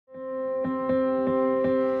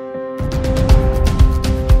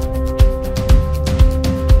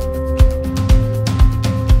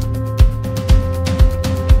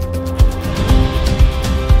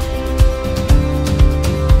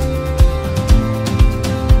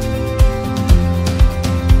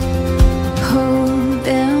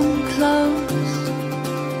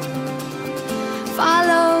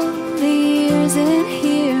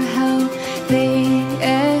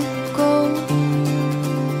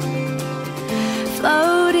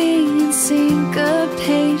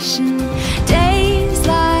constellation. Days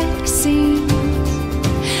like scenes,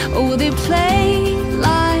 oh, they play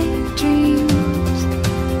like dreams.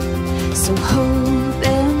 So hold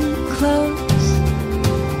them close,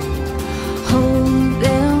 hold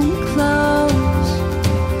them close.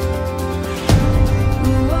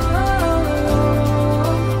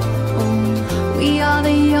 Oh, we are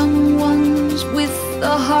the young ones with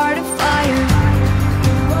the heart of fire.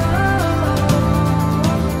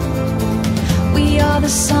 We are the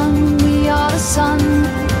sun, we are the sun.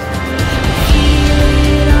 Feel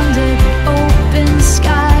it under the open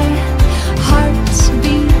sky. Hearts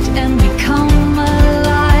beat and we come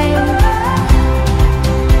alive.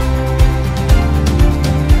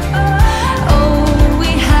 Oh,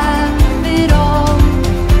 we have it all.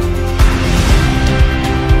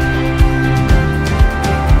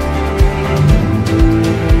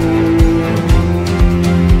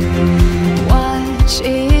 Watch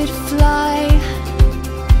it fly.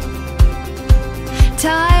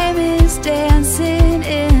 Time is dancing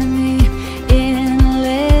in the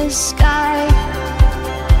endless sky,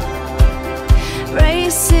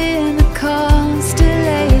 racing the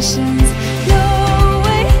constellations,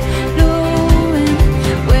 knowing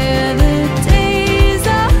where the days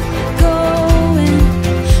are going.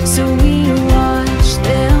 So we watch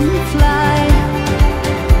them fly,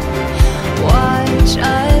 watch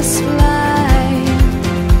us fly.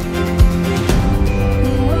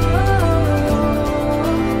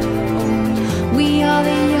 We are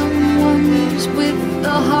the young ones with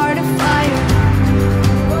the heart of fire.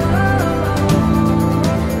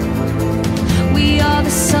 We are the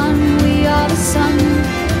sun, we are the sun.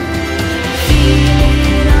 Feel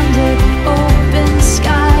it under the open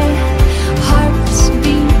sky. Hearts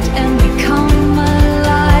beat and we come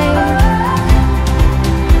alive.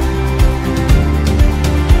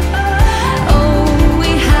 Oh, we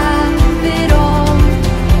have it all.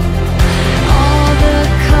 All the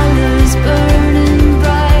colors burning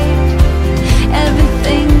bright,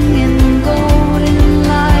 everything in golden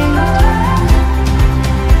light.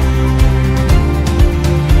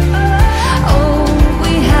 Oh,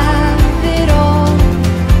 we have it all.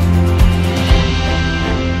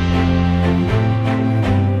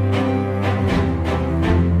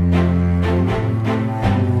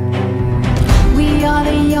 We are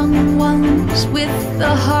the young ones with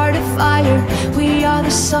the heart of fire. We are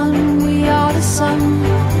the sun, we are the sun.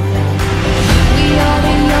 We are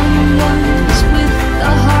the young ones with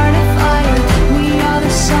the heart of fire. We are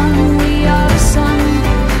the sun, we are the sun.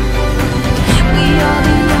 We are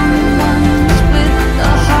the young ones with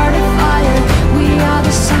the heart of fire. We are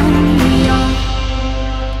the sun, we are.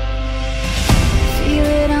 Feel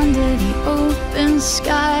it under the open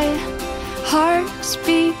sky. Hearts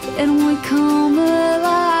beat and we come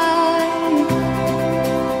alive.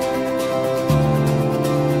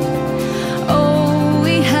 Oh,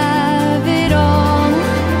 we have it all.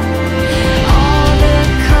 All the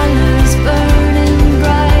colors burning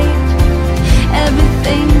bright,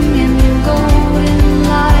 everything in golden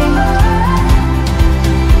light.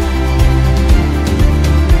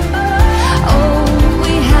 Oh,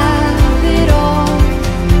 we have it all.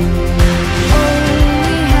 Oh,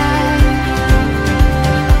 we have.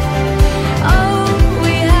 Oh,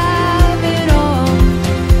 we have it all.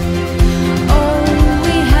 Oh,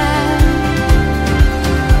 we have.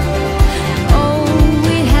 Oh,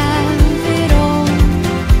 we have it all.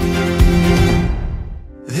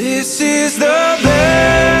 This is the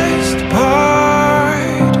best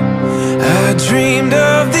part. I dreamed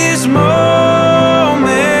of this moment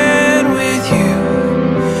with you.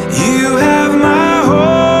 You have my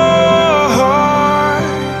whole heart.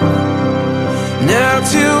 Now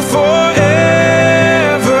to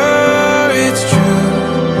forever, it's true.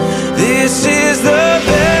 This is the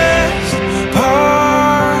best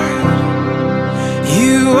part.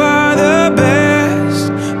 You are the best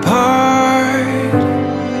part.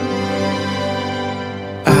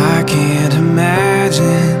 I can't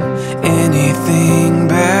imagine anything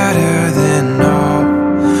better than all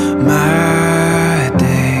my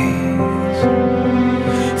days.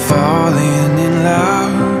 Falling in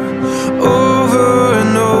love over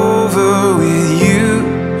and over with you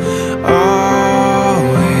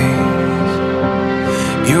always.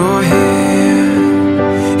 Your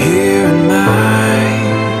hand here in mine,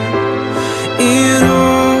 in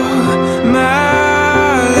all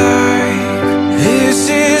my life. This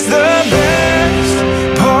is the best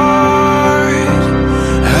part.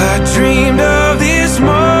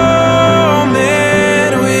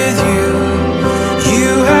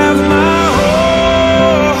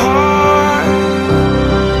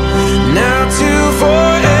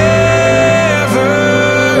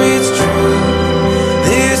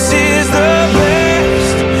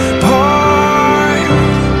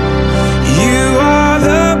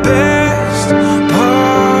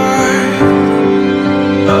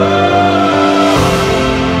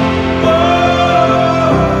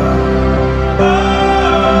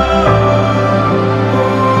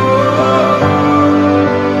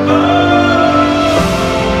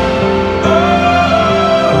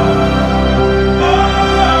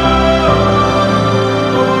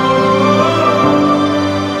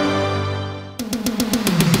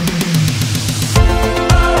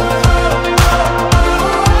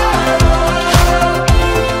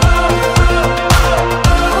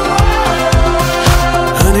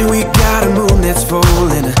 let's fall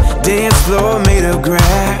in a dance floor made of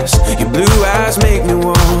grass. Your blue eyes make me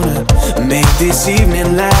wanna make this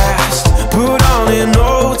evening last. Put on an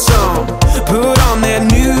old song, put on that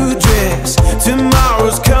new dress.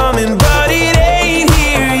 Tomorrow's coming by.